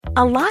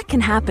A lot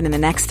can happen in the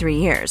next 3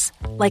 years.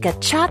 Like a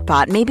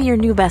chatbot may be your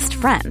new best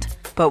friend.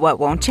 But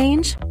what won't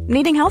change?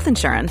 Needing health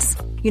insurance.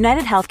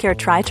 United Healthcare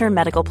Tri-Term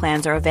Medical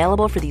Plans are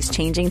available for these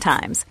changing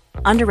times.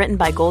 Underwritten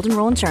by Golden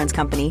Rule Insurance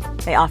Company,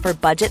 they offer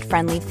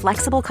budget-friendly,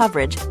 flexible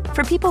coverage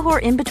for people who are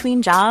in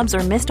between jobs or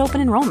missed open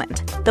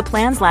enrollment. The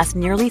plans last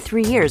nearly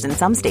 3 years in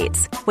some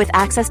states, with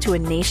access to a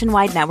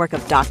nationwide network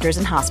of doctors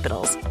and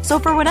hospitals. So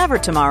for whatever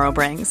tomorrow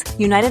brings,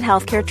 United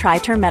Healthcare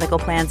Tri-Term Medical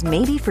Plans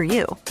may be for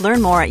you.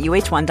 Learn more at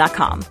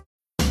uh1.com.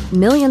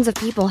 Millions of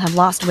people have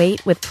lost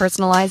weight with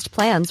personalized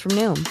plans from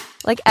Noom.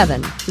 Like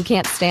Evan, who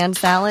can't stand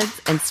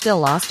salads and still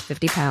lost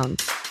 50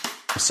 pounds.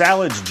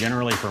 Salads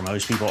generally for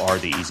most people are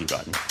the easy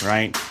button,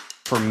 right?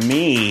 For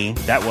me,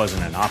 that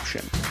wasn't an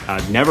option.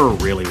 I never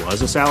really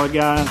was a salad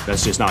guy.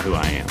 That's just not who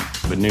I am.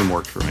 But Noom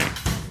worked for me.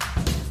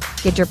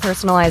 Get your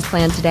personalized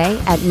plan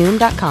today at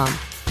Noom.com.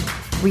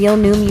 Real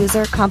Noom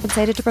user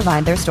compensated to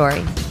provide their story.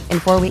 In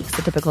 4 weeks,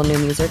 the typical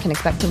Noom user can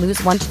expect to lose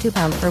 1 to 2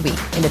 pounds per week.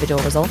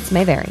 Individual results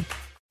may vary.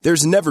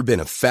 There's never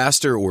been a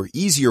faster or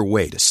easier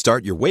way to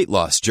start your weight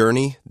loss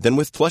journey than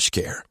with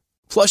PlushCare.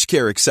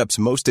 PlushCare accepts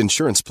most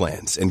insurance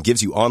plans and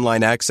gives you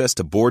online access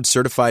to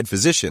board-certified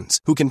physicians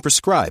who can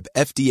prescribe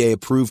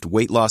FDA-approved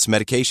weight loss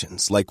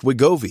medications like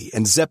Wegovy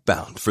and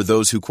Zepbound for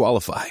those who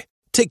qualify.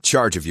 Take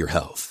charge of your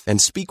health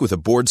and speak with a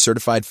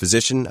board-certified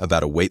physician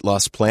about a weight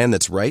loss plan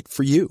that's right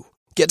for you.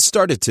 Get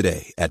started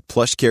today at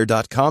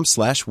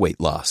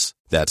plushcare.com/weight-loss.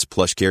 That's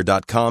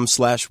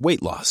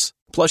plushcare.com/weight-loss.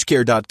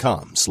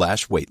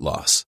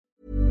 plushcare.com/weight-loss.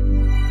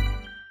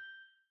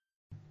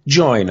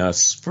 Join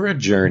us for a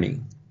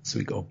journey as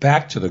we go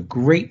back to the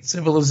great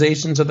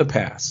civilizations of the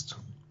past.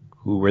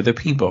 Who were the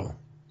people?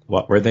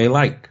 What were they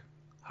like?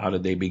 How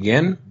did they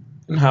begin?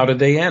 And how did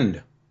they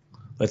end?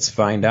 Let's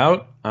find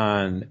out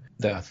on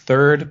the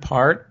third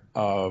part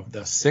of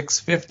the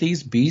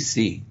 650s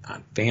BC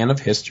on Fan of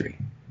History.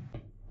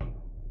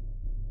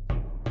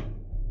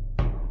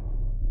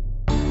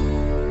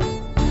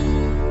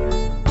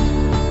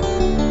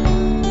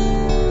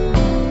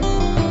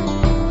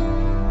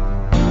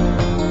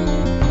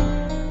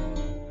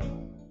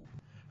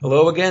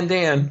 Hello again,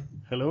 Dan.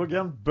 Hello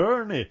again,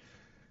 Bernie.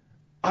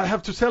 I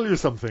have to tell you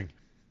something.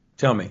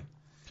 Tell me.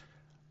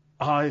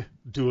 I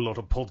do a lot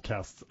of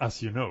podcasts,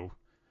 as you know.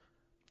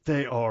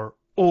 They are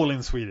all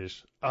in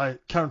Swedish. I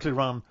currently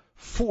run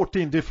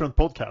 14 different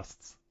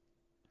podcasts.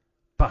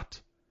 But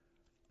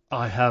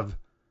I have,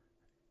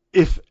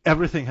 if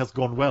everything has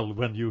gone well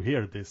when you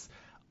hear this,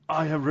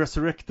 I have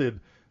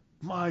resurrected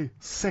my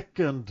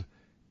second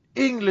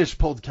English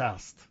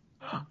podcast.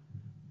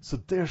 So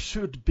there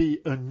should be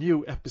a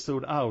new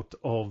episode out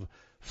of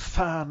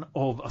Fan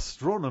of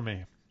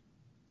Astronomy.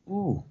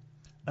 Ooh.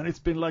 And it's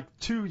been like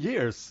 2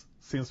 years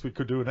since we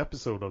could do an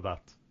episode of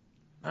that.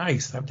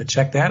 Nice. I have to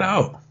check that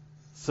out.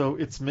 So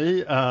it's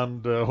me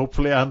and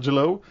hopefully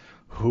Angelo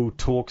who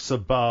talks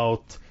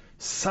about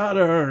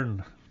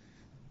Saturn.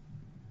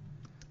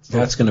 So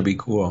that's going to be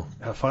cool.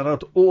 I find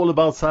out all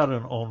about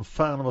Saturn on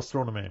Fan of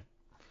Astronomy.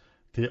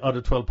 The other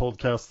 12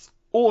 podcasts,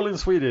 all in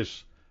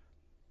Swedish.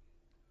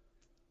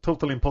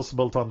 Totally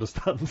impossible to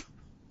understand.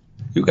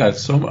 You got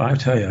so, I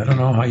tell you, I don't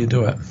know how you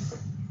do it.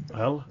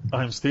 Well,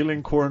 I'm still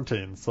in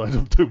quarantine, so I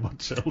don't do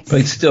much else.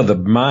 But still, the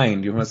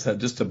mind, you must have,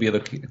 just to be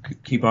able to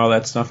keep all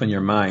that stuff in your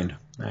mind.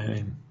 I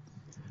mean,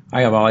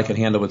 I have all I can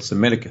handle with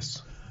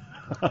Semiticus.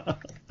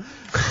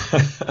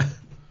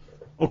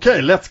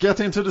 Okay, let's get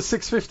into the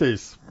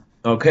 650s.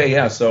 Okay,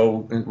 yeah,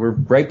 so we're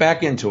right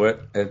back into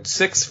it. At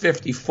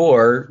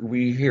 654,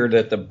 we hear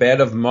that the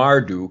bed of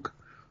Marduk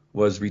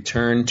was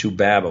returned to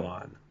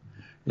Babylon.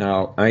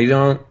 Now, I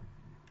don't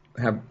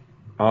have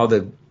all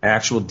the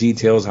actual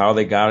details, how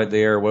they got it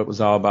there, what it was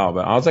all about,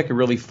 but all I could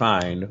really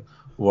find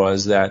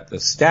was that the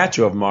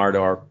statue of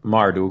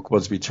Marduk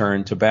was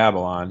returned to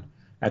Babylon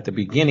at the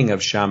beginning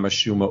of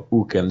Shamash Shuma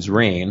Uken's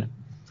reign.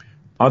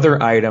 Other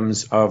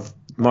items of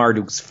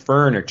Marduk's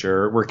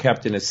furniture were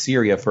kept in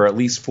Assyria for at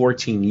least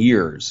 14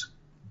 years.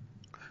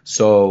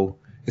 So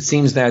it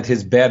seems that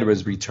his bed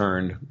was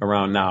returned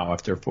around now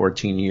after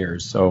 14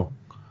 years. So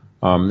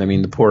I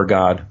mean, the poor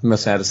god, he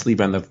must have had to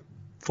sleep on the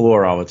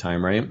floor all the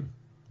time, right?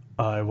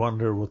 I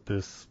wonder what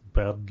this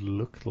bed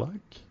looked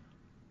like.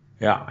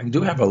 Yeah, I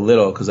do have a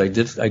little, because I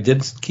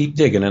did keep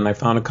digging, and I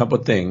found a couple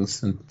of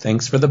things. And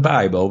thanks for the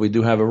Bible, we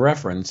do have a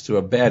reference to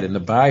a bed in the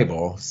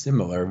Bible,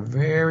 similar,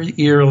 very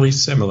eerily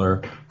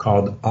similar,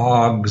 called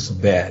Og's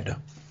bed.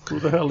 Who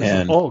the hell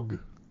is Og?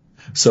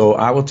 So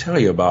I will tell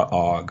you about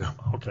Og.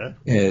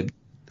 Okay.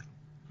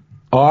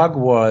 Og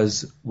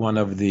was one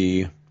of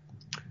the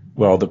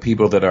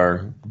people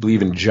that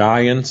believe in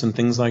giants and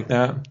things like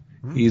that.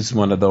 He's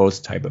one of those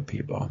type of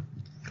people.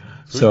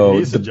 So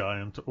he's a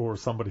giant, or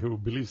somebody who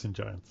believes in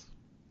giants.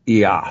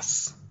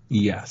 Yes.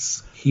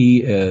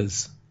 He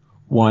is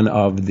one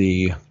of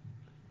the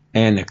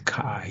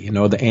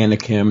Anakai, the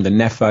Anakim, the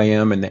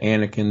Nephilim, and the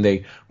Anakim.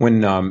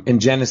 In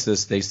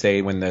Genesis they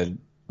say when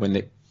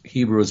the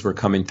Hebrews were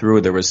coming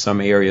through, there was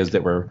some areas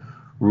that were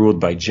ruled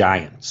by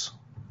giants.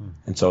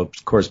 And so,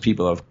 of course,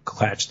 people have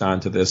latched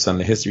onto this on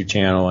the History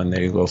Channel, and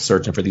they go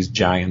searching for these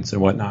giants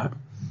and whatnot.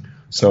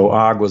 So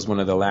Og was one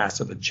of the last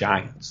of the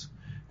giants.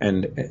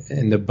 And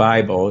in the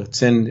Bible,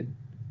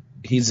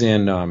 he's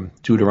in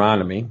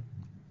Deuteronomy.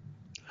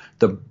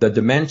 The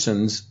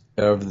dimensions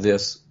of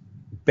this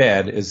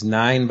bed is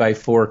 9 by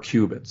 4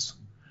 cubits,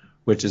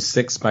 which is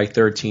 6 by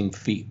 13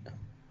 feet.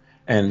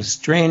 And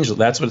strangely,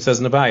 that's what it says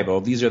in the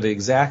Bible. These are the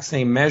exact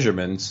same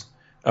measurements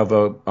of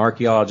an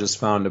archaeologist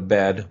found a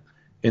bed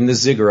in the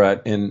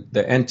ziggurat, in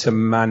the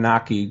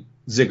Entemanaki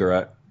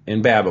ziggurat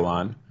in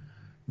Babylon,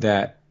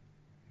 that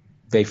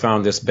they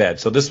found this bed.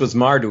 So this was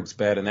Marduk's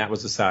bed, and that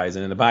was the size.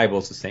 And in the Bible,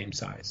 it's the same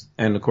size.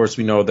 And, of course,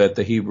 we know that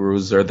the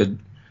Hebrews or the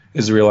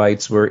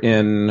Israelites were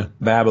in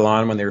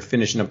Babylon when they were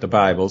finishing up the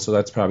Bible. So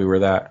that's probably where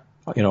that,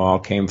 all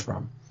came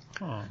from.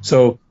 Oh.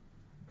 So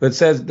it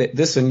says that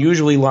this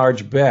unusually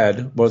large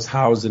bed was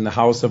housed in the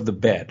house of the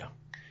bed.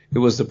 It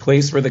was the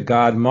place where the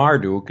god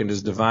Marduk and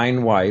his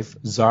divine wife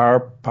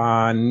Zarpanitu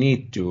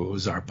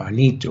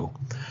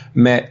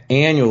met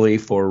annually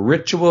for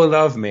ritual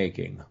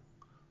lovemaking,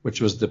 which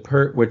was the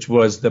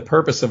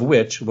purpose of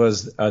which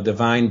was a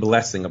divine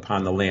blessing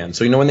upon the land.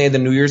 So when they had the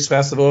New Year's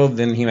festival,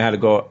 then he had to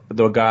go.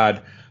 The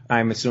god,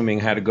 I'm assuming,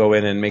 had to go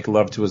in and make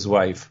love to his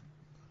wife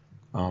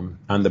on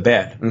the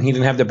bed, and he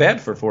didn't have the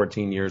bed for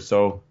 14 years.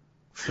 So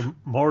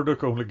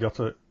Marduk only got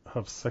to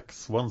have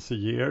sex once a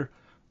year.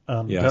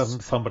 And yes.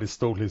 Then somebody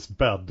stole his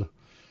bed.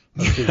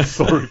 I feel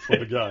sorry for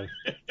the guy.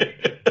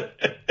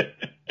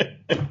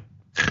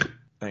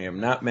 I am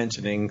not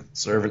mentioning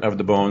Servant of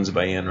the Bones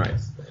by Anne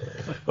Rice.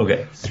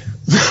 Okay.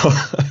 So,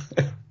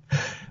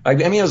 I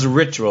mean, it was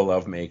ritual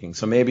lovemaking.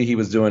 So maybe he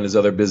was doing his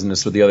other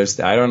business with the other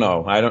I don't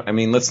know.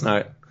 Let's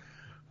not.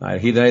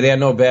 They had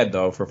no bed,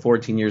 though, for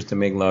 14 years to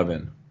make love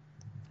in.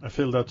 I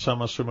feel that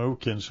Shamash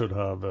Shmokin should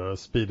have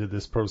speeded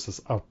this process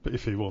up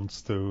if he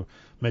wants to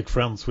make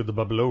friends with the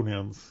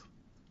Babylonians.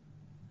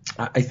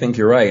 I think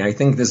you're right. I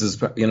think this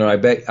is,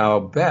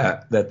 I'll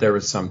bet that there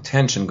was some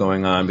tension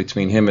going on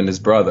between him and his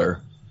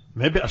brother.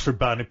 Maybe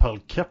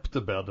Ashurbanipal kept the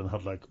bed and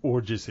had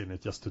orgies in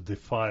it just to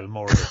defile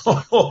more.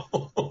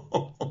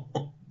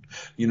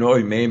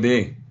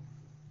 Maybe.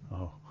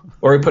 Oh.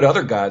 Or he put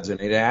other gods in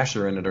it,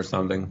 Asher in it or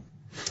something.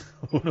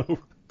 Oh, no.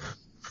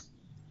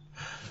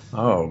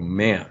 Oh,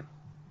 man.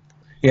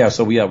 Yeah,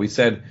 so we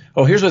said,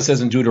 here's what it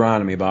says in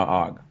Deuteronomy about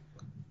Og.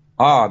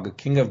 Og,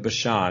 king of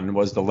Bashan,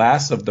 was the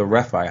last of the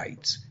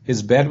Rephaites.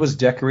 His bed was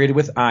decorated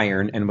with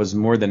iron and was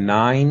more than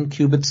 9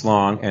 cubits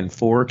long and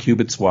 4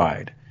 cubits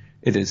wide.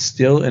 It is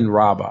still in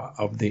Rabbah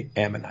of the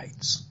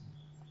Ammonites.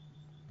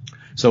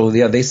 So,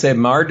 they said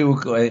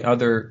Marduk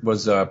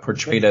was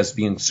portrayed as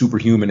being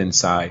superhuman in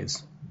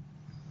size.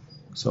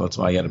 So that's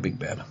why he had a big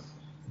bed.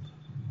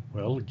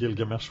 Well,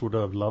 Gilgamesh would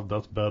have loved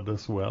that bed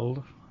as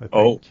well, I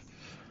think.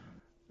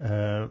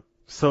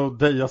 So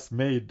they just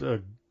made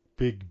a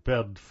big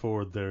bed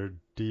for their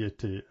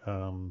deity,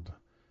 and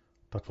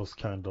that was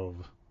kind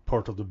of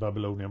part of the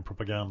Babylonian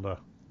propaganda.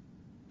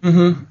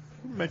 Mm-hmm.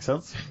 Makes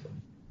sense.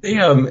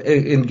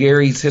 In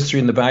Gary's History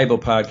in the Bible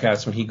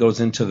podcast, when he goes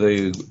into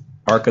the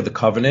Ark of the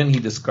Covenant, he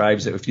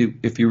describes it.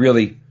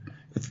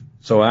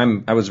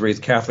 I was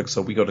raised Catholic,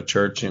 so we go to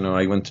church.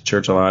 I went to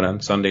church a lot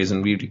on Sundays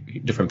and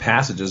read different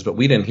passages, but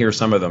we didn't hear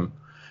some of them.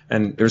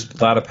 And there's a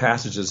lot of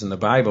passages in the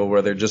Bible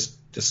where they're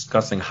just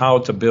discussing how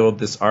to build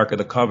this Ark of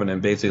the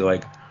Covenant,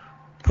 basically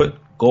put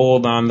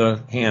gold on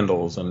the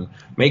handles and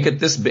make it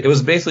this big. It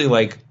was basically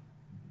like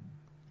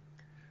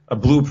a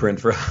blueprint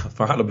for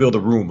how to build a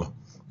room,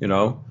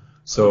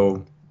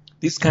 So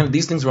these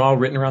things were all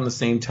written around the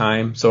same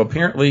time. So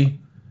apparently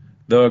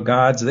the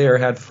gods there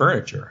had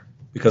furniture,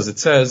 because it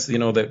says,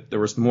 that there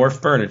was more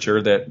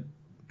furniture that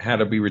had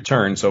to be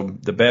returned. So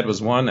the bed was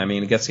one. I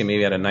mean, I guess he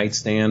maybe had a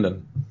nightstand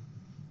and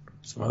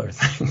some other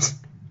things.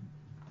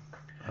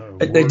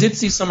 I did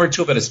see somewhere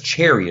too about his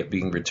chariot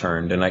being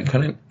returned, and I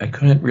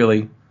couldn't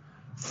really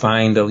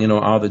find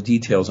all the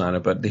details on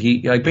it. But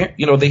they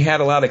had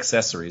a lot of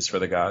accessories for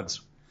the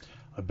gods.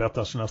 I bet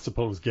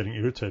Ashurnasirpal was getting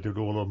irritated with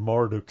all of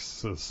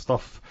Marduk's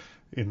stuff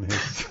in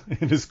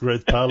his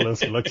great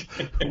palace.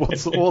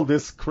 What's all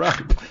this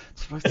crap?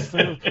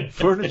 It's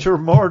furniture,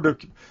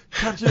 Marduk.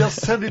 Can't you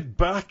just send it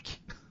back?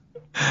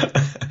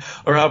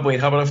 Or how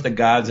about if the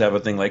gods have a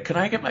thing can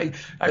I get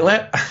I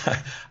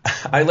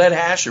let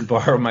Asher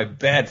borrow my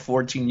bed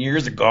 14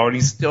 years ago and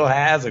he still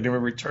has it, never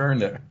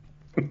returned it.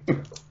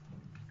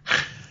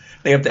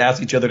 They have to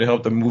ask each other to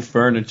help them move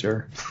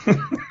furniture.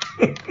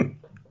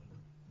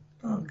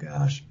 Oh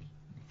gosh.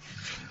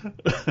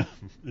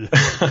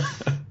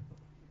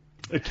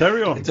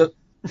 Carry on.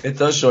 It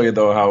does show you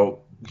though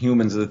how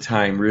humans at the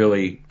time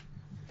really,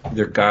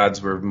 their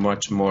gods were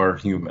much more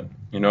human.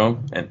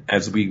 And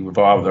as we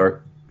evolved,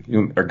 our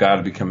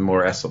God became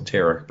more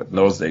esoteric. But in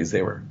those days,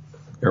 they were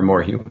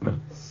more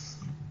human,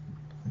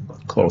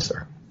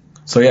 closer.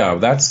 So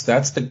that's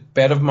the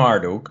bed of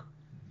Marduk.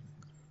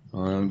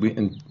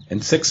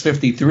 In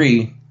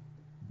 653,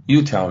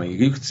 you tell me,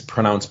 you could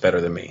pronounce better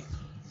than me.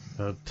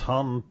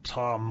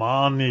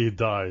 Tantamani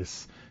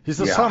dies. He's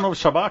the son of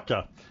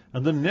Shabaka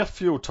and the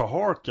nephew of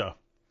Taharka.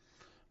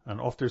 And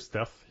after his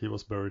death, he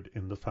was buried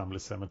in the family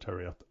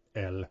cemetery at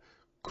El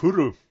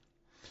Kuru.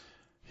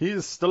 He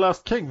is the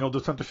last king of the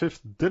 25th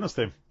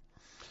dynasty,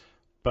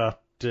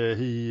 but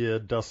he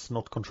does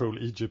not control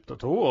Egypt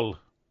at all.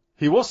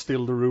 He was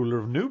still the ruler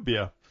of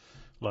Nubia,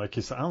 like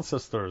his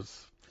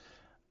ancestors,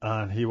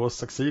 and he was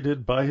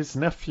succeeded by his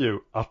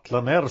nephew,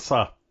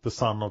 Atlanersa, the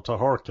son of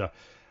Taharqa.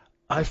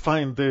 I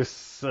find this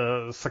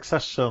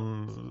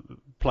succession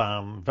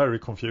plan very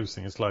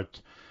confusing. It's like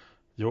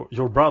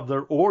your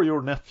brother or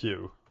your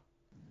nephew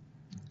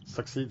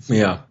succeeds.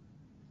 Yeah.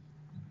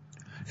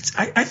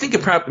 I think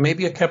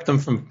maybe it kept them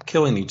from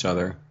killing each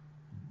other.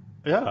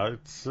 Yeah,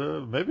 it's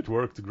maybe it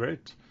worked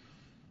great.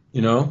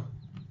 You know?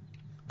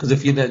 Because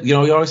if you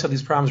always have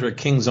these problems where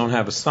kings don't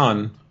have a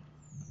son,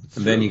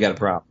 and then you got a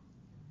problem.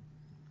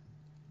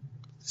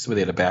 So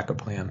they had a backup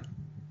plan.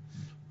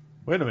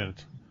 Wait a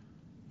minute.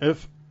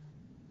 If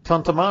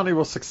Tantamani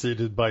was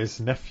succeeded by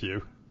his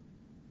nephew,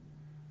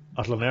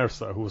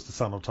 Atlanersa, who was the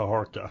son of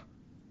Taharqa,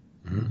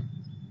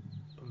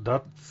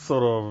 that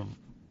sort of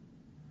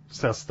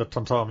says that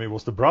Tantami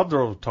was the brother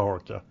of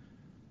Taharqa,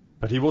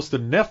 but he was the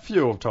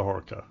nephew of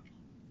Taharqa.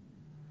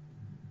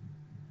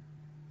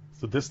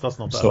 So this does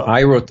not add up.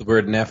 I wrote the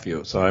word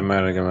nephew, so I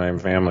might have got my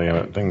family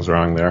things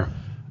wrong there.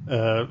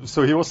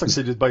 So he was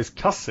succeeded by his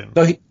cousin,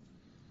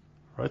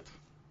 right?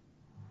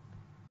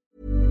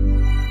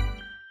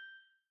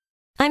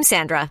 I'm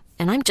Sandra,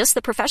 and I'm just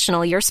the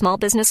professional your small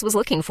business was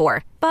looking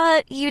for.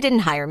 But you didn't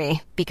hire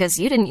me because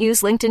you didn't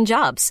use LinkedIn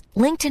Jobs.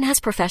 LinkedIn has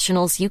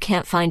professionals you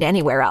can't find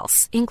anywhere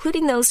else,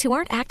 including those who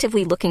aren't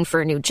actively looking for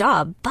a new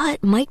job,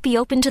 but might be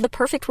open to the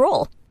perfect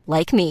role,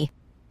 like me.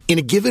 In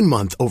a given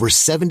month, over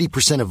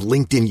 70% of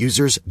LinkedIn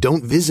users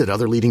don't visit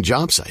other leading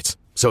job sites.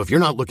 So if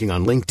you're not looking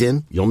on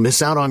LinkedIn, you'll miss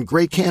out on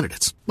great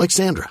candidates like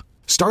Sandra.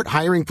 Start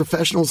hiring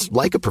professionals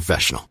like a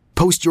professional.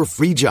 Post your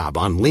free job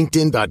on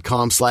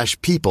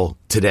linkedin.com/people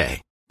today.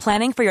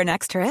 Planning for your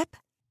next trip?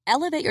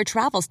 Elevate your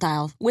travel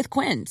style with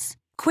Quince.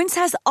 Quince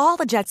has all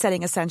the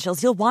jet-setting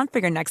essentials you'll want for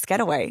your next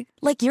getaway,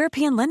 like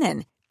European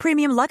linen,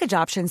 premium luggage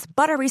options,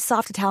 buttery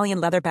soft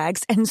Italian leather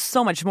bags, and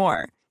so much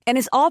more. And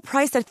is all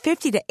priced at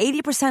 50 to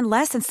 80%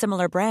 less than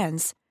similar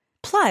brands.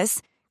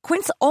 Plus,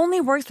 Quince only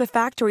works with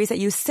factories that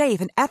use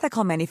safe and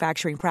ethical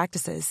manufacturing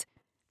practices.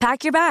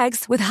 Pack your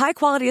bags with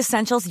high-quality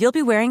essentials you'll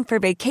be wearing for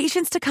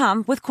vacations to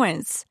come with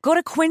Quince. Go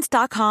to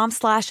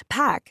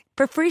quince.com/pack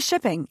for free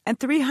shipping and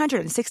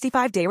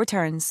 365-day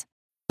returns.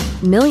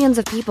 Millions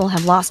of people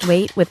have lost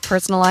weight with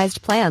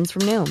personalized plans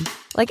from Noom.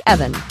 Like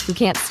Evan, who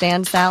can't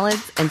stand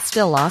salads and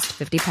still lost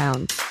 50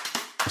 pounds.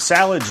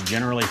 Salads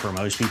generally for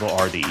most people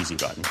are the easy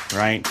button,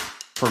 right?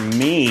 For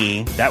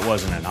me, that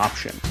wasn't an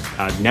option.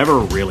 I never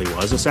really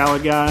was a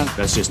salad guy.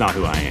 That's just not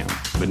who I am.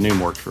 But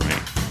Noom worked for me.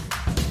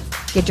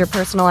 Get your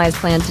personalized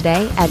plan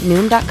today at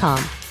Noom.com.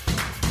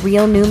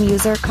 Real Noom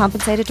user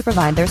compensated to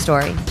provide their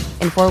story.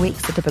 In 4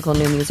 weeks, the typical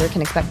Noom user can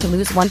expect to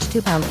lose 1 to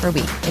 2 pounds per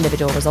week.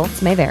 Individual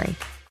results may vary.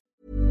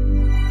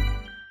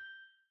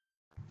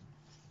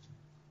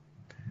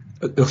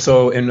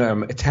 So in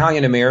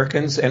Italian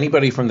Americans,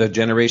 anybody from the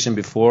generation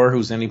before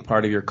who's any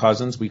part of your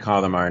cousins, we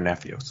call them our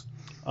nephews.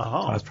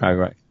 Uh-huh. So that's probably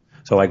right.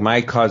 So like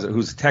my cousin,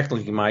 who's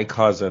technically my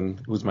cousin,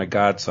 who's my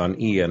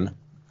godson, Ian,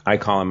 I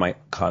call him my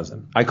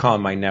cousin. I call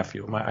him my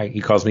nephew.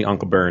 He calls me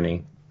Uncle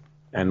Bernie.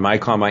 And I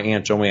call my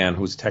Aunt Joanne,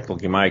 who's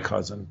technically my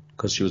cousin,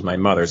 because she was my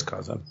mother's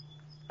cousin.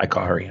 I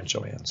call her Aunt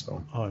Joanne.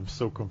 So I'm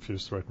so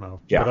confused right now.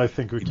 Yeah. But I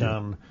think we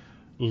can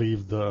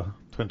leave the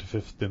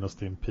 25th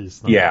dynasty in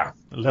peace now. Yeah.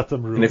 Let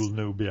them rule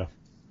Nubia.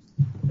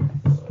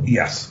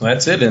 Yes,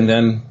 that's it. And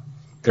then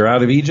they're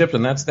out of Egypt,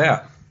 and that's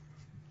that.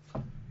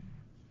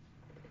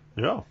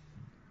 Yeah.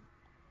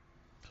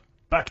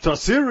 Back to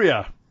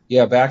Assyria.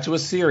 Yeah, back to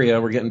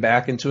Assyria. We're getting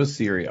back into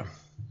Assyria.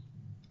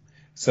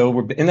 So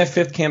we're in that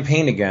fifth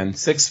campaign again.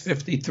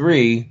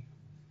 653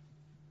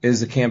 is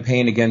the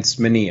campaign against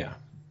Mania.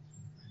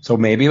 So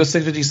maybe it was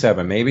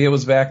 657. Maybe it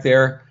was back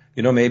there.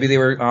 Maybe they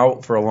were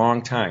out for a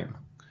long time.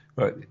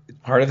 But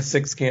part of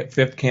the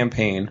fifth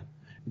campaign,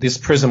 this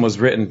prism was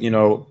written,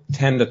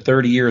 10 to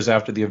 30 years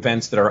after the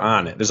events that are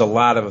on it. There's a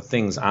lot of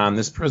things on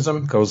this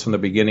prism. It goes from the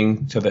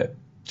beginning to the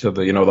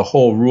the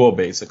whole rule,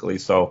 basically.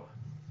 So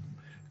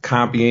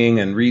copying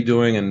and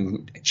redoing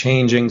and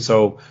changing.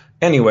 So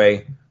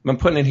anyway, I'm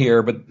putting it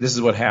here, but this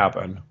is what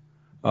happened.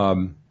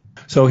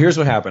 So here's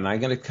what happened. I'm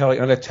going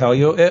to tell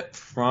you it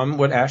from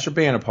what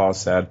Ashurbanipal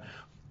said,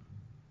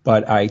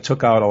 but I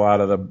took out a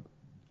lot of the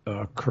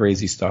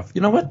crazy stuff.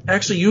 You know what?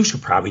 Actually, you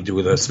should probably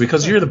do this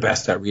because you're the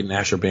best at reading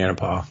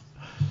Ashurbanipal.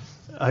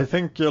 I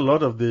think a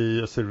lot of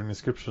the Assyrian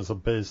inscriptions are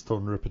based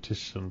on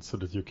repetition so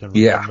that you can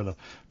remember them.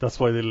 That's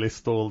why they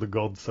list all the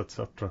gods,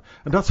 etc.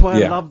 And that's why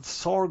I loved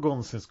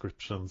Sargon's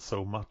inscription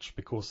so much,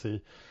 because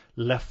he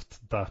left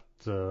that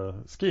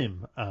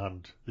scheme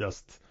and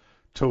just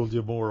told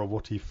you more of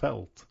what he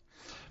felt.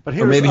 But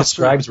or maybe his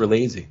scribes were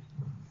lazy.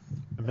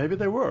 Maybe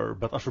they were,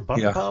 but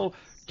Ashurbanipal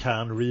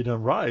can read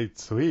and write,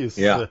 so he is.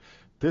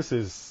 This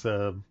is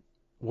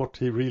what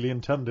he really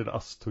intended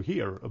us to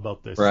hear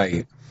about this.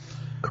 Right.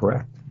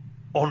 Correct.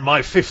 On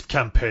my fifth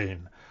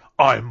campaign,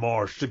 I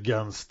marched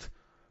against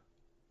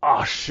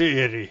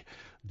Asheri,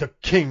 the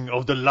king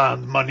of the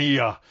land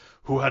Mania,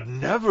 who had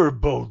never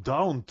bowed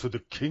down to the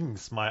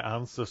kings my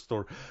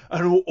ancestor,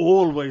 and who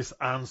always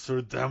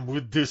answered them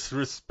with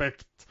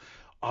disrespect.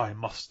 I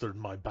mustered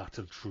my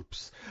battle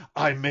troops.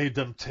 I made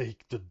them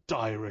take the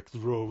direct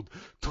road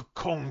to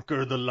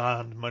conquer the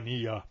land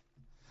Mania.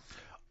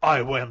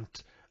 I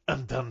went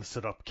and then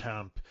set up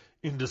camp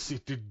in the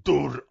city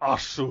Dur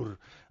Ashur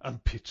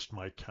and pitched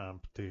my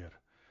camp there.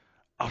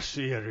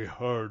 Asheri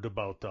heard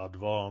about the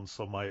advance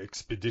of my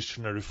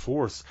expeditionary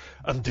force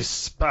and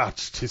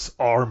dispatched his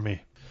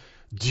army.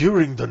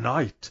 During the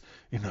night,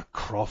 in a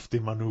crafty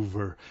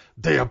maneuver,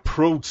 they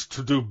approached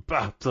to do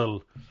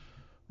battle.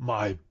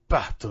 My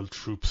battle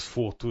troops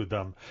fought with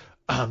them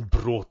and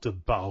brought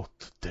about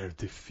their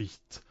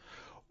defeat.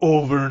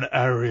 Over an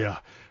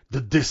area,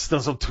 the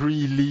distance of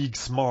 3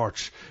 leagues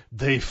march,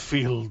 they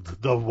filled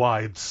the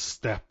wide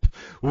steppe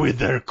with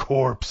their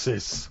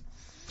corpses.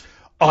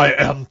 I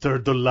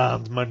entered the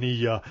land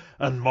Mania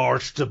and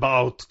marched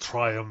about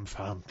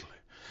triumphantly.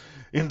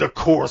 In the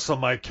course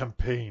of my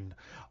campaign,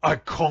 I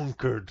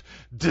conquered,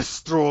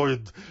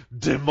 destroyed,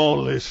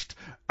 demolished,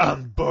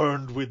 and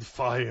burned with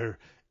fire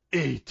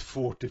 8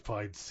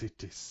 fortified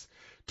cities,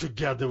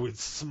 together with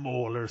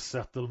smaller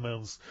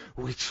settlements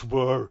which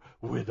were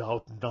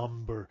without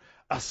number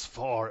as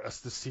far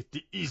as the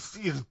city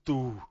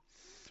Isirtu.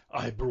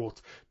 I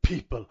brought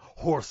people,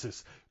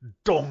 horses,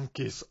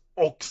 donkeys,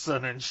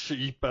 oxen and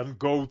sheep and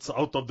goats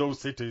out of those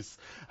cities,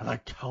 and I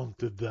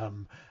counted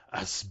them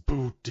as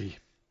booty.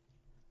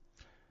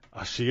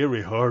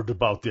 Asheri heard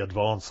about the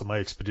advance of my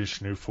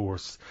expeditionary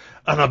force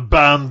and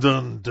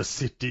abandoned the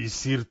city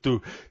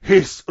Isirtu,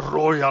 his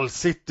royal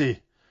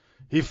city.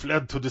 He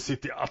fled to the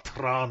city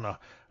Atrana,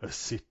 a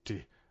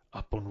city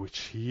upon which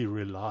he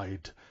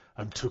relied,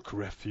 and took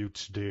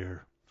refuge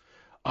there.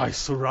 I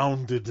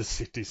surrounded the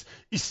cities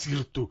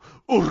Isirtu,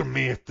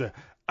 Urmete,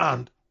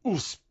 and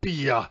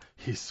Uspia,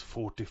 his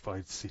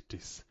fortified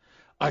cities.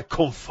 I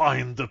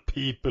confined the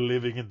people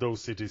living in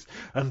those cities,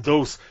 and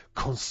those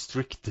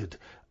constricted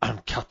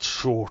and cut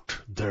short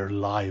their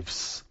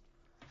lives.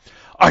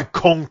 I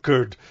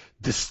conquered,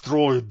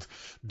 destroyed,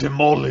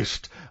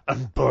 demolished,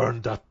 and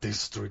burned that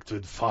district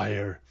with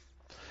fire.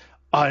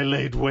 I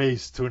laid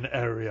waste to an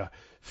area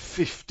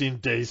 15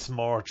 days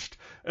marched,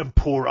 and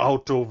poured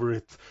out over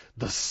it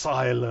the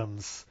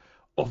silence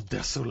of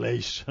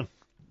desolation.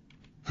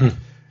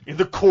 In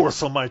the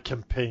course of my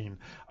campaign,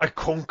 I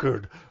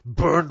conquered,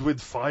 burned with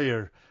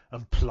fire,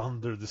 and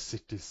plundered the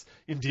cities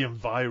in the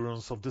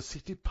environs of the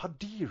city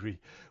Padiri,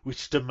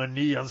 which the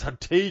Manians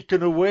had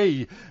taken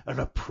away and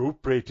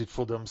appropriated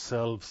for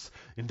themselves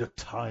in the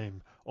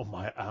time of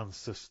my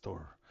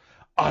ancestor.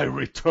 I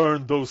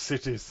returned those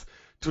cities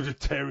to the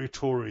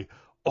territory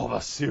of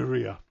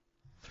Assyria.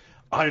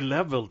 I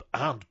leveled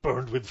and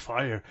burned with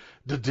fire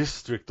the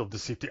district of the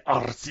city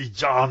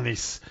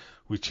Arsijanis,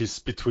 which is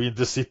between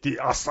the city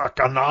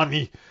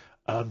Asakanani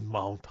and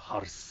Mount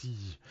Harsi,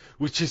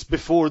 which is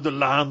before the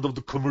land of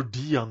the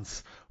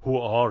Kumurdians, who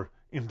are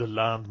in the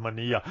land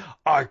Mania.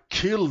 I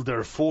killed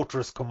their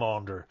fortress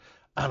commander,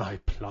 and I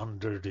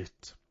plundered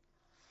it.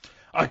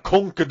 I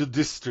conquered the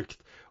district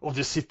of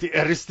the city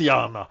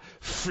Eristiana,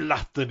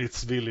 flattened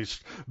its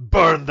village,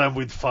 burned them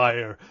with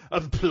fire,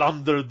 and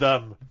plundered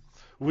them.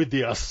 With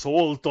the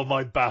assault of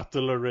my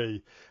battle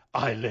array,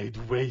 I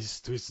laid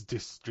waste to his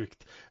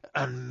district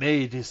and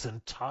made his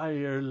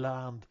entire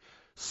land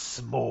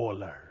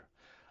smaller.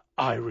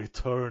 I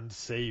returned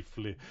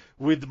safely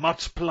with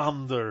much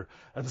plunder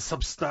and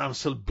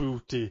substantial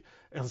booty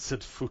and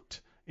set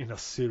foot in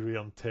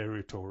Assyrian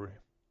territory.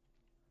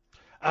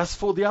 As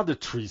for the other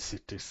 3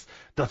 cities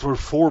that were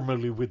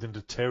formerly within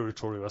the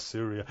territory of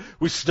Assyria,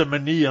 which the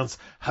Manians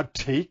had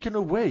taken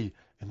away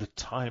in the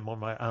time of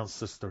my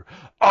ancestor,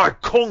 I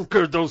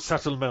conquered those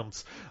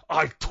settlements.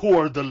 I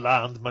tore the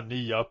land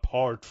Mania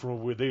apart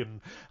from within.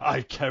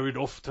 I carried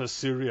off to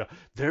Assyria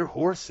their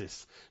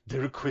horses,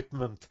 their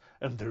equipment,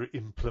 and their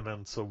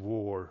implements of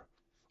war.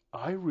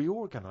 I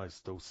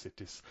reorganized those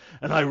cities,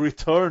 and I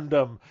returned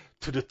them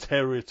to the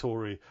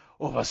territory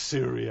of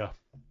Assyria.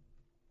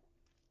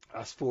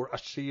 As for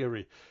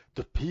Asheri,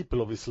 the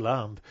people of his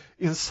land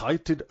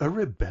incited a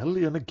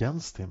rebellion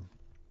against him.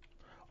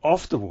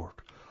 Afterward,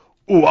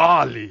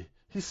 Uali,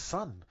 his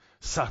son,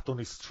 sat on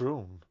his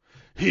throne.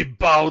 He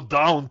bowed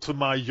down to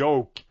my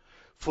yoke.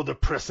 For the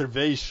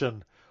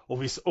preservation of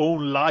his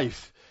own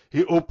life,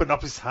 he opened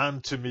up his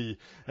hand to me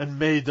and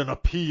made an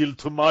appeal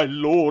to my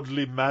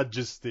lordly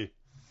majesty.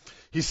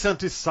 He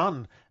sent his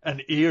son,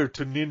 an heir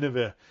to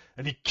Nineveh,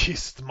 and he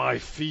kissed my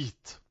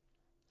feet.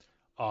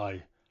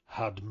 I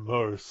had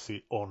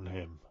mercy on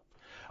him.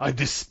 I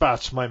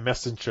dispatched my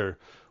messenger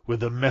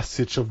with a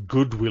message of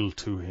goodwill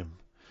to him.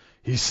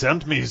 He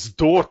sent me his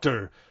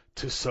daughter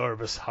to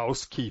serve as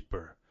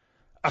housekeeper.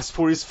 As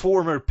for his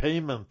former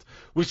payment,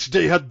 which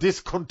they had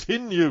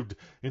discontinued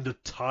in the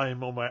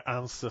time of my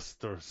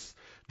ancestors,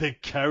 they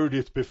carried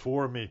it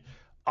before me.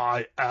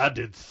 I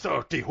added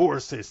 30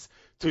 horses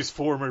to his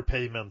former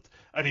payment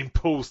and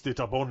imposed it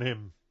upon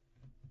him.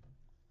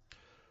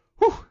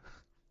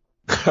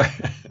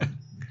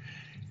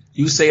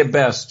 You say it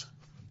best.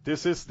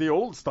 this is the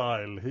old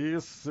style. He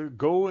is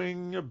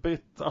going a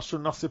bit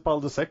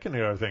Ashurnasirpal II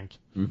here, I think.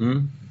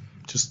 Mm-hmm.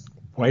 Just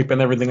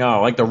wiping everything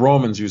out, like the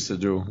Romans used to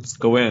do. Just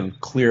go in,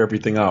 clear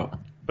everything out.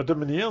 But the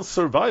Manians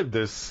survived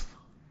this.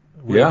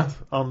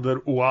 Under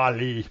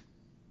Uali.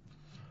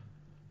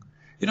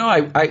 You know,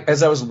 I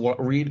as I was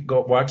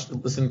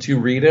listening to you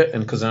read it,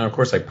 and because of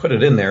course I put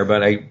it in there,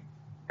 but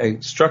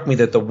it struck me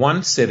that the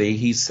one city,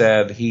 he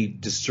said he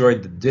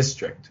destroyed the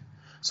district.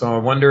 So I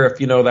wonder if,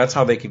 that's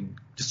how they could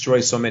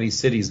destroy so many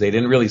cities. They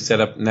didn't really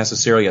set up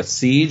necessarily a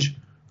siege,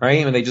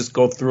 right? And they just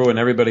go through and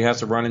everybody has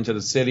to run into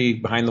the city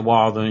behind the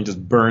wall, then it just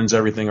burns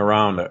everything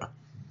around it.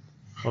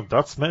 Well,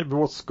 that's maybe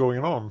what's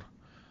going on.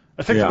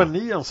 I think the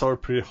Manians are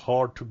pretty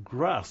hard to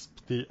grasp.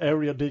 The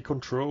area they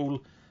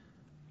control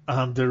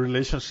and the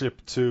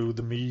relationship to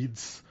the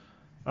Medes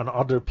and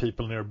other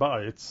people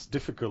nearby. It's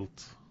difficult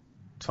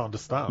to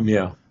understand.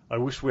 Yeah. I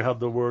wish we had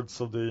the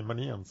words of the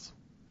Manians.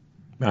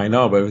 I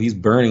know, but he's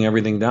burning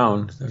everything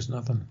down. There's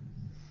nothing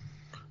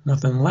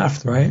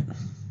left, right?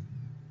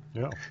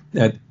 Yeah.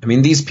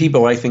 These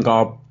people, I think,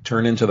 all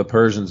turn into the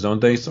Persians, don't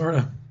they, sort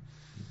of?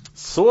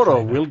 Sort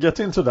of. We'll get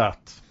into that.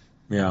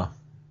 Yeah.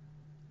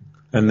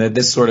 And that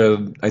this sort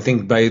of, I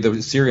think by the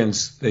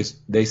Assyrians,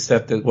 they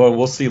set the, well,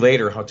 we'll see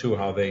later how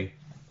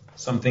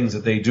some things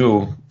that they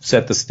do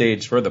set the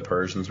stage for the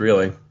Persians,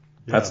 really. Yeah.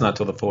 That's not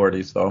till the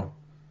 40s, though.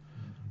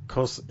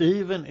 Because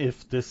even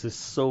if this is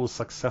so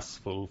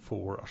successful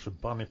for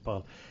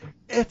Ashurbanipal,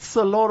 it's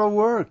a lot of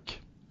work.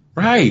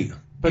 Right.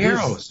 But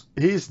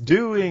he's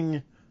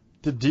doing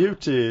the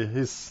duty,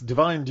 his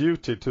divine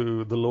duty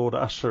to the Lord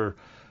Ashur.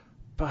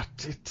 But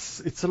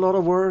it's a lot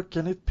of work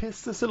and it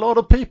pisses a lot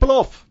of people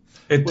off.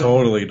 It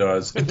totally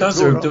does. It does.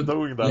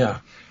 Doing that. Yeah.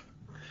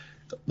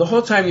 The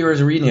whole time you were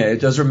reading it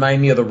does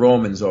remind me of the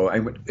Romans, though.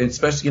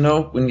 Especially,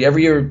 whenever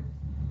you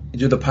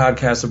do the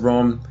podcast of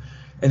Rome,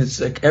 and it's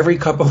like every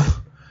couple,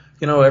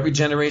 every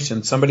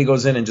generation, somebody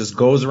goes in and just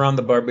goes around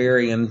the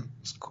barbarian,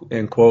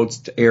 in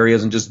quotes,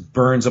 areas and just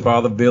burns up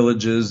all the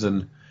villages,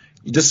 and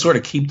you just sort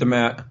of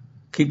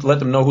let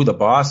them know who the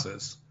boss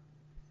is.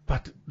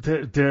 But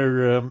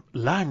their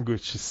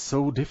language is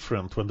so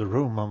different when the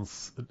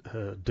Romans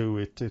do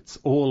it. It's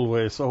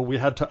always, we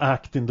had to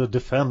act in the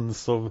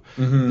defense of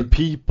the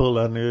people,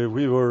 and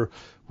we were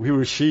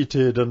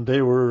cheated, and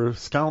they were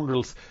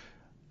scoundrels.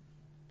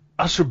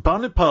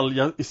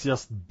 Ashurbanipal is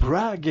just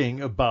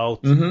bragging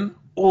about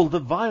all the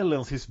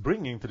violence he's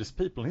bringing to these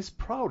people, and he's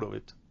proud of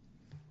it.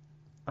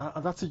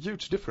 That's a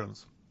huge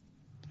difference.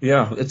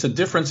 Yeah, it's a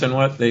difference in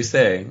what they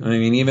say.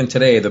 Even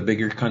today, the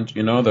bigger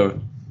country,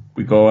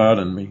 we go out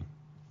and we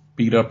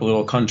beat up a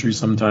little country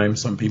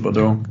sometimes. Some people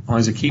do. As long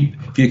as if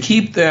you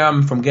keep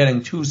them from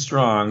getting too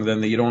strong,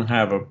 then you don't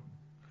have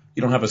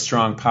a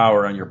strong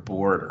power on your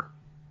border.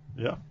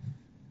 Yeah.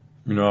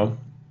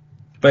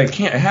 But it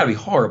had to be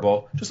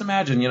horrible. Just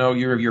imagine,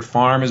 your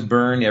farm is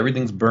burned,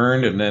 everything's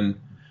burned, and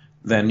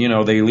then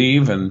they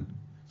leave, and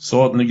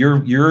so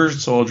your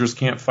soldiers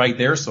can't fight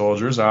their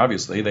soldiers.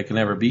 Obviously, they can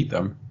never beat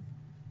them.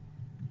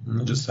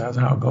 And that's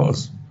how it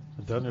goes.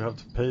 And then you have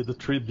to pay the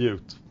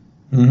tribute.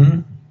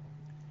 Mm-hmm.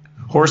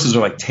 Horses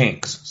are like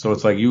tanks, so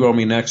it's like you owe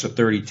me an extra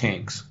 30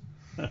 tanks.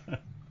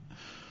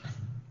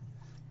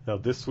 Yeah,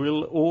 this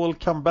will all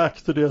come back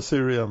to the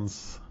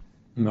Assyrians.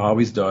 It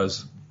always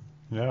does.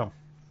 Yeah.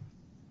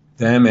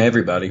 Them,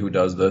 everybody who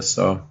does this.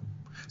 So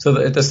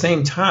at the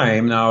same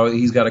time, now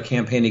he's got a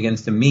campaign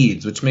against the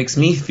Medes, which makes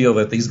me feel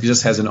that he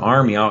just has an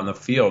army out in the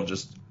field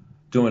just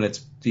doing its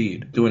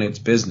deed, doing its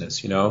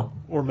business,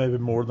 Or maybe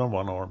more than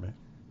one army.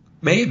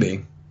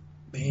 Maybe.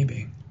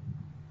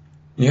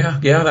 Yeah,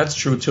 that's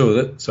true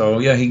too. So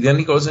yeah, he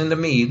goes into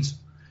Medes,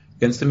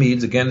 against the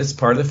Medes. Again, it's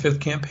part of the 5th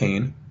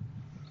campaign.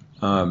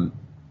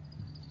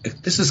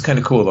 This is kind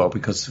of cool though,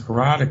 because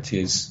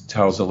Herodotus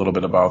tells a little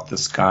bit about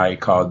this guy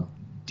called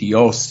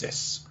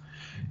Deioces,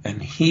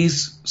 and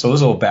there's a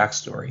little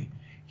backstory.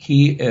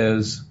 He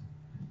is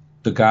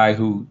the guy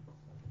who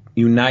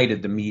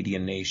united the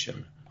Median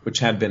nation, which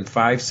had been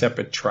 5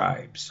 separate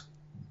tribes.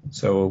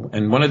 So,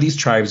 and one of these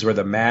tribes were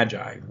the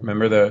Magi.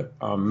 Remember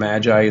the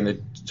Magi in the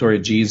story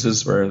of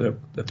Jesus, where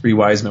the 3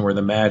 wise men were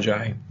the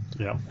Magi?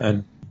 Yeah.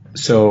 And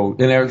so,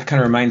 and it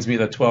kind of reminds me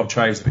of the 12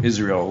 tribes of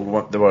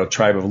Israel, the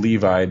tribe of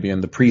Levi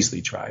being the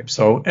priestly tribe.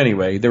 So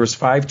anyway, there was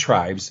 5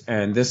 tribes,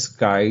 and this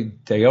guy,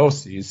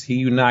 Deioces, he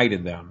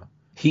united them.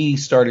 He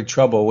started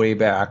trouble way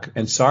back,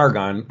 and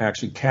Sargon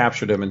actually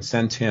captured him and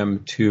sent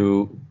him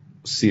to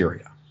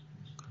Syria.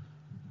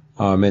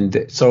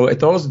 So at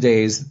those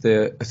days,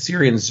 the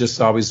Assyrians just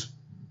always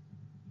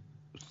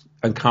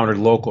encountered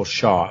local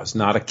shahs,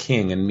 not a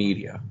king in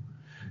Media.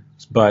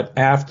 But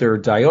after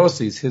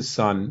Deioces, his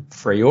son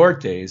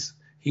Phraortes,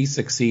 he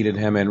succeeded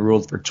him and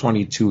ruled for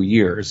 22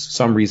 years.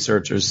 Some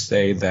researchers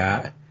say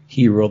that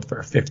he ruled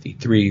for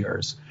 53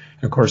 years.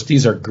 And of course,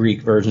 these are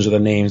Greek versions of the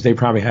names. They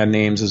probably had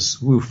names as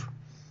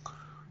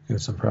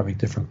some probably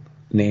different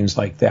names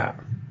like that.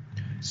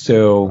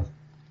 So,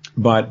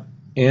 but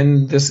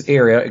in this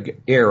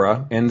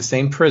era, in the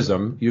same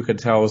prism, you could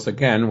tell us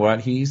again what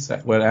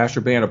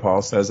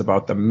Ashurbanipal says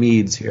about the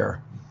Medes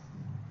here.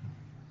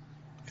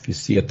 if you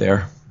see it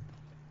there.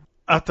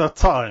 At that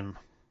time,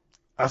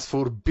 as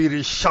for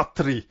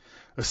Birishatri,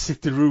 a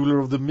city ruler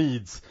of the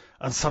Medes,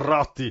 and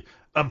Sarati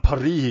and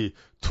Parihi,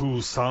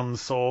 2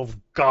 sons of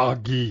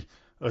Gagi,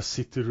 a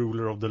city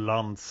ruler of the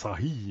land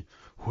Sahi,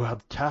 who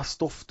had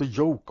cast off the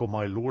yoke of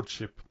my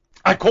lordship,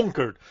 I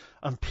conquered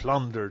and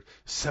plundered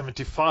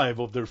 75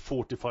 of their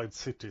fortified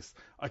cities.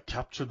 I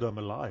captured them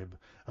alive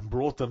and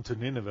brought them to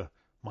Nineveh,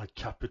 my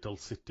capital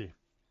city.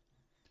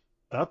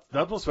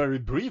 That was very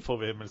brief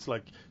of him. It's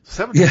like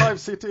 75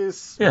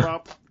 cities,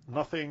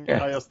 nothing,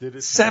 I just did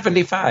it.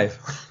 75.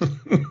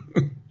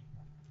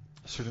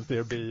 Shouldn't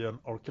there be an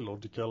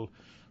archaeological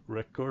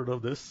record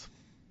of this?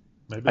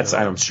 Maybe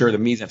I'm sure the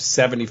Medes have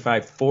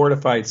 75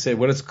 fortified cities.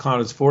 What is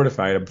called as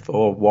fortified?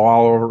 A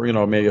wall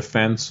or, maybe a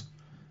fence?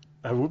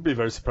 I would be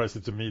very surprised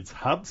if the Medes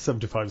had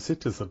 75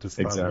 cities at this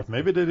time, exactly. But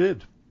maybe they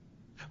did.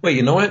 Wait,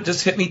 you know what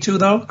just hit me too,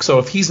 though? So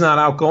if he's not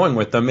outgoing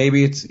with them,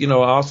 maybe it's,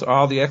 also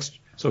all the extra.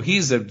 So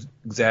he's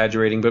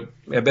exaggerating, but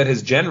I bet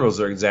his generals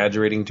are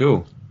exaggerating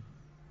too.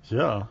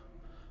 Yeah.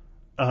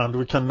 And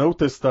we can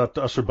notice that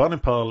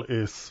Ashurbanipal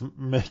is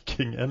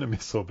making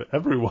enemies of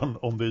everyone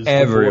on the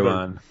eastern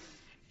border.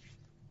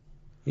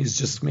 He's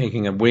just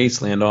making a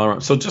wasteland all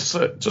around. So just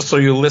so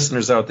you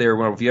listeners out there,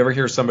 if you ever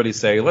hear somebody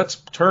say, let's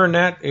turn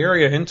that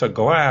area into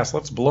glass,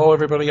 let's blow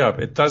everybody up,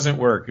 it doesn't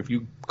work. If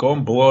you go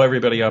and blow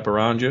everybody up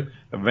around you,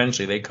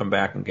 eventually they come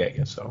back and get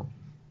you. So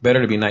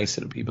better to be nice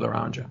to the people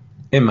around you,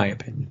 in my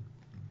opinion.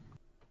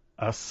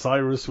 As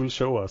Cyrus will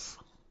show us.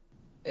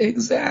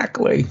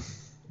 Exactly.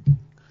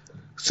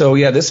 So,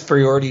 yeah, this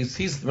Phraortes,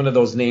 he's one of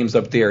those names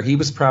up there. He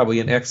was probably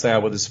in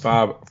exile with his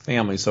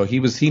family, so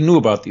he knew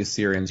about the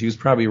Assyrians. He was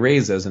probably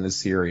raised as an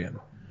Assyrian.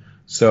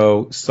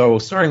 So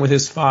starting with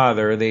his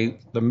father, the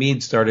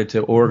Medes started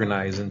to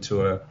organize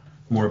into a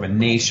more of a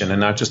nation and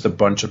not just a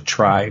bunch of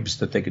tribes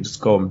that they could just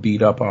go and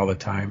beat up all the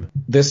time.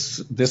 This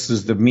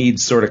is the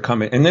Medes sort of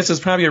coming, and this is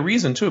probably a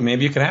reason too.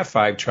 Maybe you could have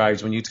 5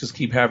 tribes when you just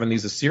keep having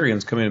these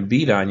Assyrians come in and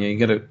beat on you. You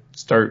got to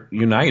start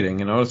uniting,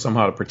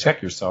 somehow to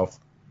protect yourself.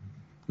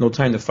 No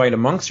time to fight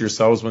amongst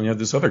yourselves when you have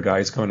this other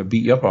guys coming to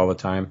beat you up all the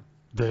time.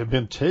 They've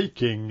been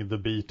taking the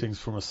beatings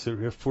from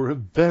Assyria for a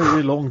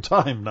very long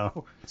time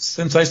now.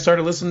 Since I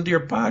started listening to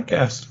your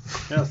podcast.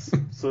 Yes,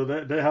 so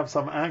they have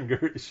some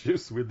anger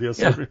issues with the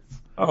Assyrians. Yeah.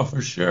 Oh,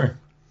 for sure.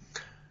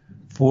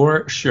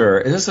 For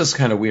sure. This is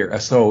kind of weird.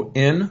 So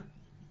doing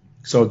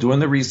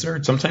the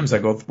research, sometimes I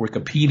go through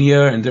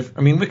Wikipedia and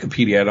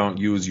Wikipedia I don't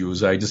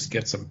use. I just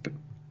get some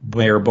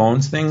bare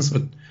bones things,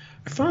 but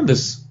I found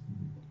this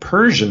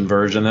Persian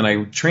version that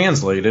I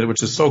translated,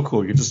 which is so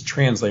cool. You just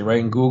translate right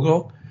in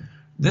Google.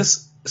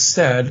 This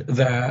said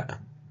that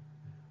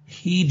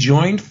he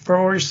joined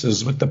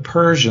forces with the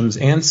Persians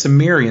and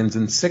Cimmerians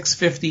in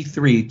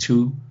 653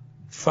 to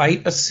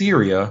fight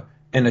Assyria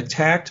and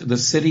attacked the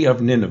city of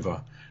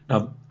Nineveh.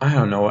 Now, I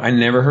don't know. I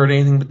never heard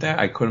anything but that.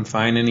 I couldn't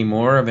find any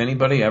more of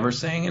anybody ever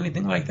saying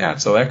anything like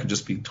that. So that could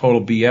just be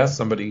total BS,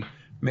 somebody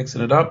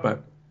mixing it up.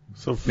 But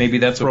so maybe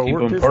that's what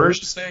people in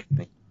Persia say.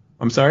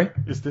 I'm sorry?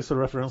 Is this a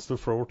reference to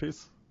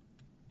Phraortes?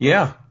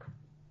 Yeah.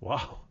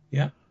 Wow.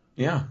 Yeah.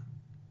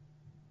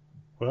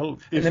 Well,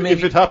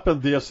 if it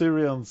happened, the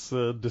Assyrians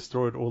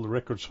destroyed all the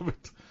records of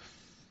it.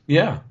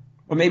 Yeah.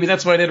 Well, maybe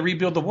that's why they had to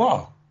rebuild the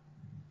wall.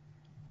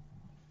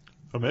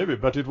 Or maybe,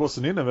 but it was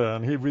Nineveh,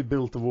 and he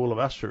rebuilt the wall of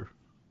Ashur.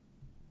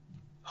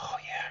 Oh,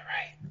 yeah,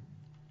 right.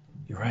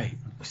 You're right.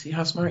 See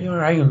how smart you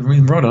are? I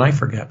even wrote it, I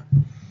forget.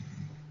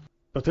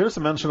 But there's a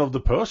mention of the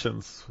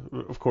Persians,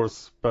 of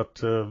course, but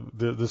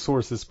the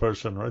source is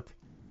Persian, right?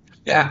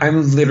 Yeah, I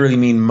literally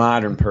mean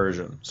modern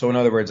Persian. So in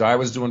other words, I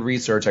was doing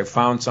research, I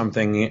found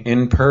something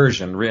in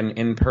Persian, written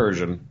in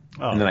Persian,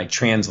 and then I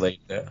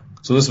translated it.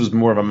 So this was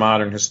more of a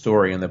modern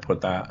historian that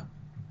put that.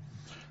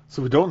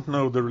 So we don't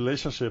know the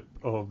relationship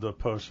of the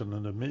Persian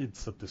and the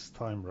Medes at this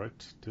time, right?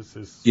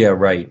 Yeah,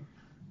 right.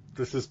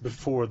 This is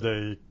before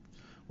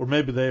or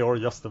maybe they are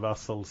just the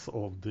vassals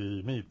of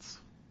the Medes.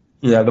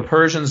 Yeah, the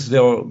Persians,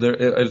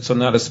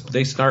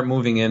 they start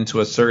moving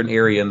into a certain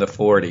area in the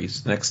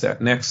 40s,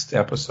 next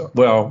episode.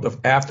 Well,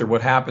 after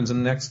what happens in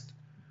the next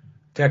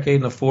decade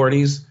in the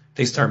 40s,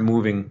 they start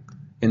moving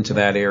into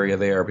that area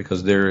there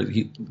because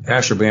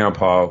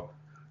Ashurbanipal,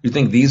 you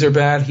think these are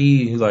bad?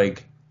 He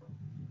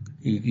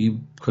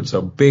puts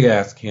a big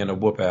ass can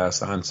of whoop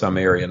ass on some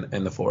area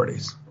in the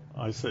 40s.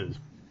 I see.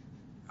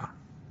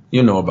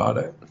 You know about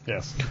it.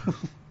 Yes.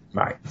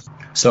 Right.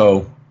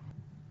 So,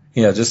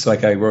 yeah, just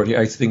like I wrote here,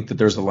 I think that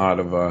there's a lot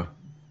of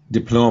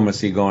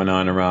diplomacy going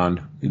on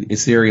around. The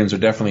Assyrians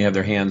definitely have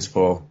their hands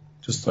full,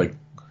 just like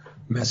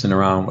messing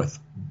around with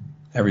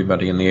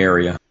everybody in the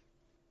area.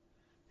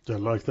 Yeah,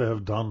 like they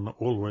have done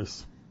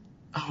always.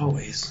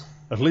 Always.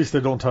 At least they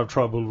don't have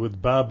trouble with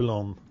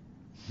Babylon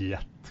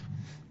yet.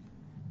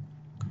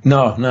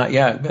 No, not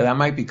yet, but that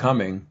might be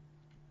coming.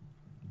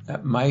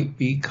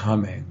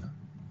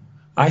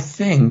 I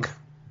think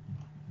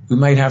we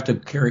might have to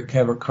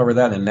cover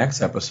that in the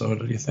next episode,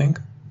 do you think?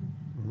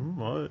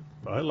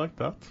 I like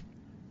that.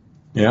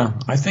 Yeah,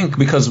 I think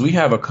because we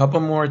have a couple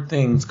more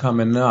things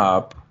coming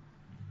up.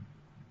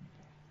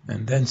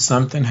 And then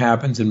something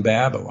happens in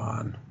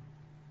Babylon.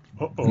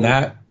 Uh-oh. And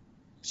that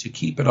should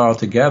keep it all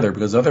together,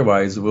 because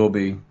otherwise we'll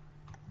be,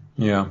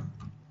 we're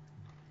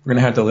going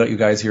to have to let you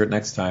guys hear it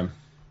next time.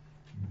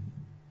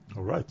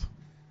 All right.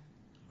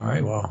 All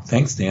right, well,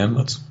 thanks, Dan.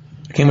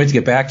 I can't wait to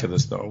get back to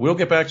this, though. We'll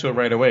get back to it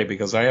right away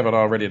because I have it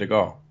all ready to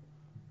go.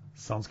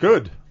 Sounds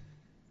good.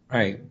 All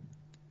right.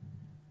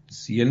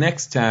 See you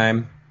next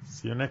time.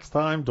 See you next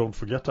time. Don't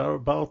forget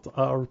about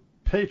our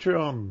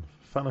Patreon.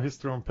 Fan of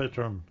History on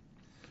Patreon.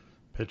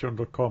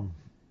 Patreon.com.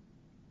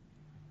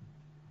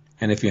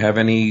 And if you have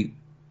any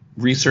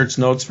research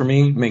notes for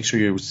me, make sure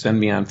you send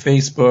me on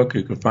Facebook.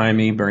 You can find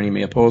me, Bernie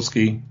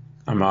Miapolsky.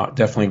 I'm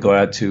definitely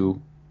glad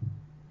to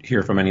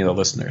hear from any of the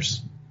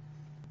listeners.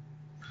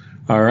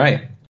 All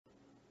right.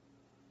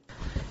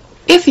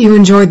 If you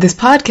enjoyed this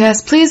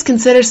podcast, please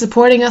consider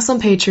supporting us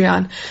on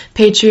Patreon.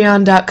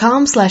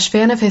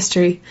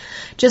 Patreon.com/fanofhistory.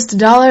 Just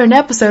 $1 an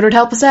episode would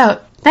help us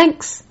out.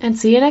 Thanks, and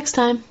see you next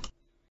time.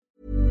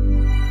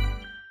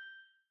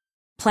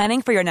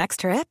 Planning for your next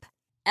trip?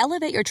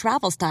 Elevate your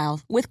travel style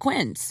with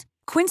Quince.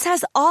 Quince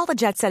has all the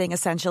jet-setting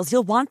essentials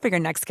you'll want for your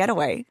next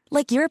getaway,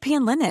 like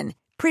European linen,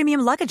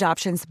 premium luggage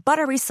options,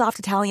 buttery soft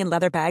Italian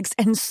leather bags,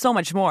 and so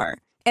much more.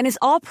 And is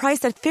all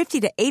priced at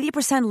 50 to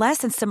 80% less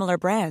than similar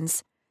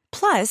brands.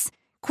 Plus,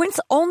 Quince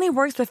only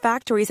works with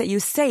factories that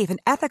use safe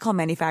and ethical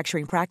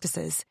manufacturing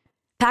practices.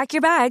 Pack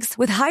your bags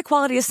with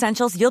high-quality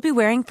essentials you'll be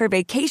wearing for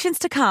vacations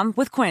to come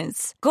with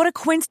Quince. Go to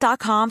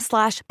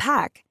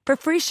quince.com/pack for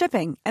free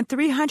shipping and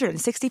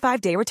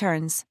 365-day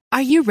returns.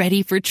 Are you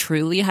ready for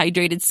truly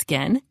hydrated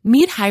skin?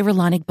 Meet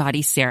Hyaluronic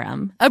Body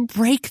Serum, a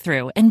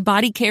breakthrough in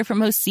body care from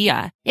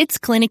Osea. It's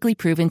clinically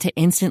proven to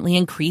instantly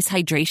increase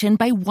hydration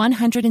by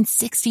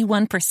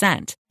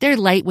 161%. Their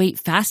lightweight,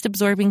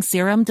 fast-absorbing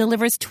serum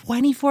delivers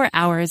 24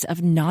 hours of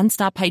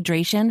nonstop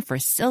hydration for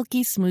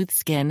silky smooth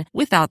skin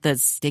without the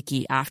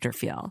sticky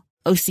afterfeel.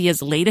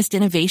 Osea's latest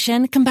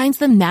innovation combines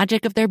the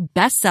magic of their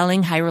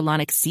best-selling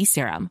Hyaluronic Sea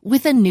Serum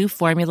with a new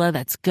formula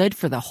that's good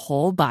for the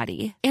whole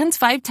body and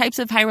 5 types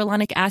of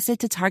hyaluronic acid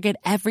to target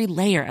every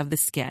layer of the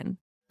skin.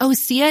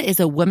 Osea is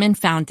a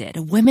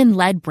women-founded,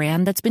 women-led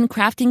brand that's been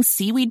crafting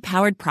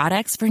seaweed-powered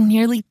products for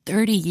nearly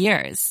 30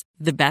 years.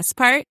 The best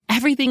part?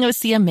 Everything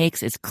Osea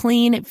makes is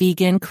clean,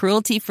 vegan,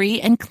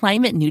 cruelty-free, and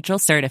climate-neutral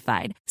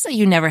certified, so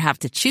you never have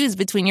to choose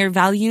between your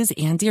values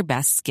and your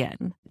best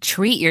skin.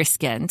 Treat your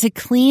skin to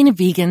clean,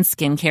 vegan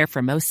skincare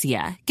from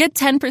Osea. Get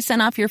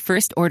 10% off your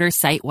first order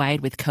site-wide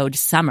with code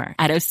SUMMER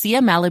at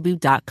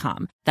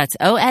OseaMalibu.com. That's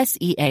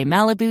OSEA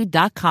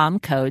Malibu.com,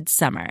 code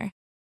SUMMER.